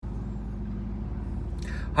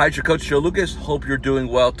Hi, it's your coach Joe Lucas. Hope you're doing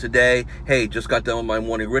well today. Hey, just got done with my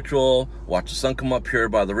morning ritual. Watch the sun come up here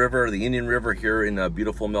by the river, the Indian River here in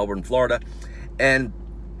beautiful Melbourne, Florida. And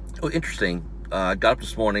interesting. I got up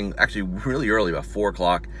this morning, actually really early, about 4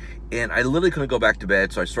 o'clock, and I literally couldn't go back to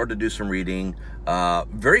bed. So I started to do some reading.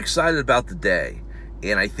 Very excited about the day,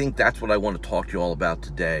 and I think that's what I want to talk to you all about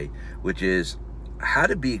today, which is how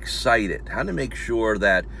to be excited, how to make sure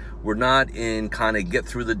that we're not in kind of get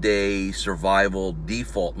through the day survival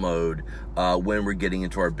default mode when we're getting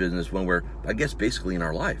into our business, when we're, I guess, basically in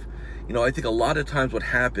our life. I think a lot of times what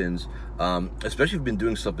happens, especially if you've been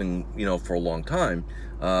doing something, for a long time,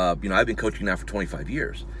 I've been coaching now for 25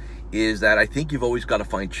 years, is that I think you've always got to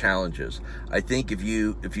find challenges. I think if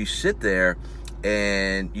you sit there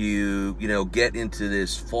and you get into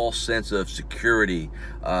this false sense of security,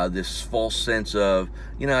 this false sense of,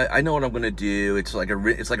 I know what I'm going to do. It's like a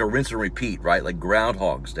rinse and repeat, right? Like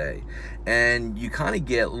Groundhog's Day. And you kind of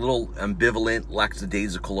get a little ambivalent,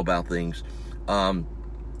 lackadaisical about things.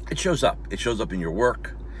 It shows up. It shows up in your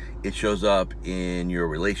work. It shows up in your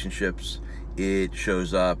relationships. It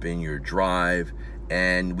shows up in your drive.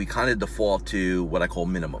 And we kind of default to what I call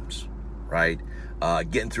minimums, right?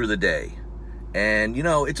 Getting through the day. And,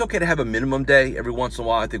 it's okay to have a minimum day every once in a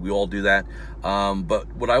while. I think we all do that.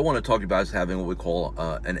 But what I want to talk about is having what we call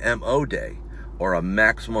an MO day, or a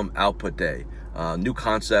maximum output day. New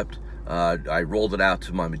concept. I rolled it out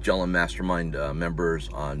to my Magellan Mastermind members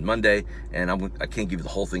on Monday, and I can't give you the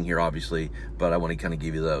whole thing here, obviously, but I want to kind of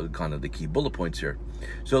give you the key bullet points here.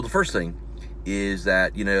 So the first thing is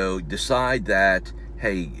that, decide that,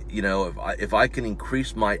 hey, if I can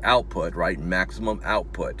increase my output, right, maximum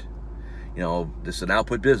output, this is an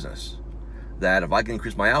output business, that if I can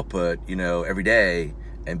increase my output, every day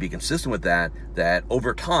and be consistent with that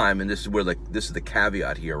over time, and this is the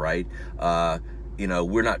caveat here, right?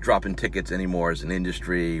 We're not dropping tickets anymore as an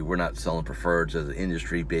industry. We're not selling preferreds as an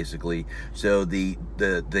industry, basically. So the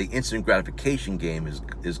instant gratification game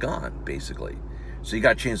is gone, basically. So you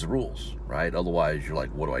got to change the rules, right? Otherwise, you're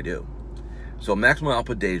like, what do I do? So maximum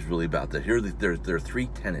output day is really about that. Here, there are three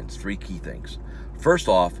tenets, three key things. First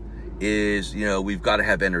off is, we've got to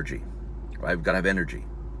have energy, right? We've got to have energy.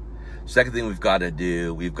 Second thing we've got to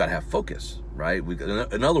do, we've got to have focus, right?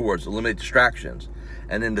 In other words, eliminate distractions.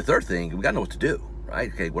 And then the third thing, we got to know what to do,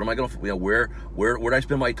 right? Okay, what am I going to, where do I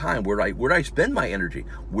spend my time? Where do I spend my energy?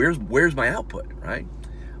 Where's my output, right?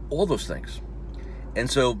 All those things. And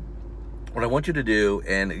so what I want you to do,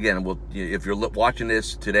 and again, if you're watching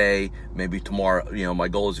this today, maybe tomorrow, my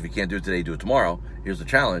goal is, if you can't do it today, do it tomorrow. Here's the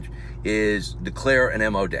challenge, is declare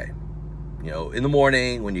an MO day. In the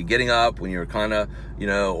morning, when you're getting up, when you're kind of,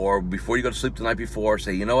 or before you go to sleep the night before,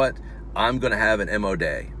 say, you know what, I'm going to have an MO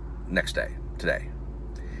day next day, today.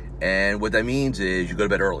 And what that means is you go to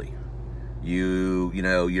bed early. You're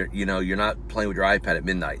not playing with your iPad at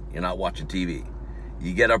midnight. You're not watching TV.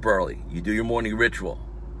 You get up early. You do your morning ritual,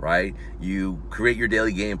 right? You create your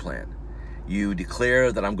daily game plan. You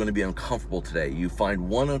declare that I'm going to be uncomfortable today. You find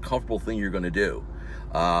one uncomfortable thing you're going to do.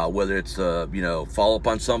 Whether it's, follow up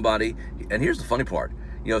on somebody. And here's the funny part.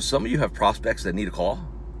 Some of you have prospects that need a call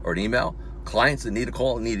or an email, clients that need a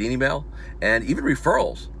call and need an email, and even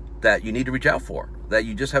referrals that you need to reach out for, that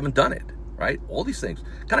you just haven't done it, right? All these things.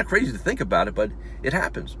 Kind of crazy to think about it, but it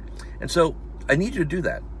happens. And so I need you to do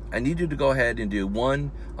that. I need you to go ahead and do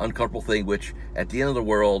one uncomfortable thing, which at the end of the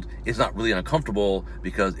world is not really uncomfortable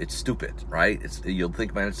because it's stupid, right? You'll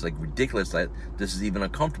think, man, it's like ridiculous that this is even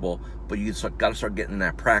uncomfortable, but you got to start getting in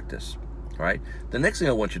that practice, right? The next thing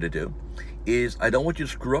I want you to do is, I don't want you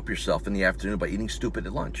to screw up yourself in the afternoon by eating stupid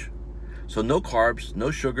at lunch. So no carbs,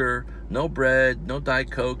 no sugar, no bread, no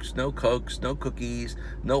Diet Cokes, no cookies,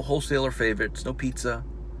 no wholesaler favorites, no pizza,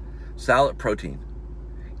 salad, protein.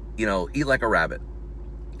 Eat like a rabbit.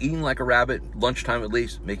 Eating like a rabbit, lunchtime at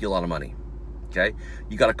least, make you a lot of money, okay?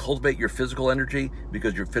 You got to cultivate your physical energy,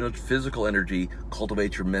 because your physical energy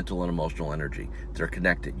cultivates your mental and emotional energy. They're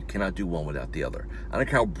connected. You cannot do one without the other. I don't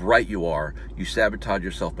care how bright you are, you sabotage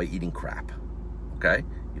yourself by eating crap, okay?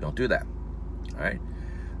 You don't do that, all right?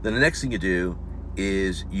 Then the next thing you do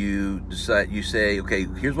is you say, okay,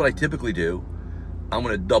 here's what I typically do. I'm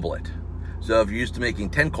going to double it. So if you're used to making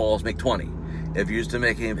 10 calls, make 20. If you're used to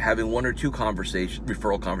having one or two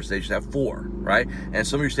referral conversations, have 4, right? And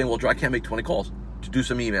some of you are saying, well, Joe, I can't make 20 calls. To do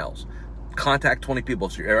some emails. Contact 20 people.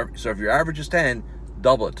 So if your average is 10,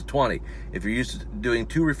 double it to 20. If you're used to doing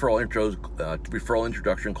 2 referral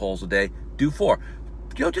introduction calls a day, do 4.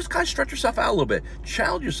 Just kind of stretch yourself out a little bit.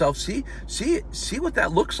 Challenge yourself. See what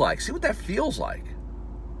that looks like. See what that feels like.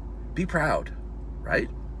 Be proud, right?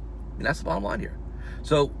 And that's the bottom line here.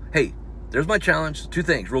 So, hey, there's my challenge. 2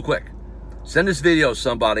 things real quick. Send this video to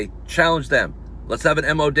somebody, challenge them. Let's have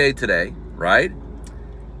an MO day today, right?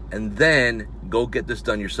 And then go get this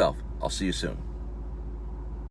done yourself. I'll see you soon.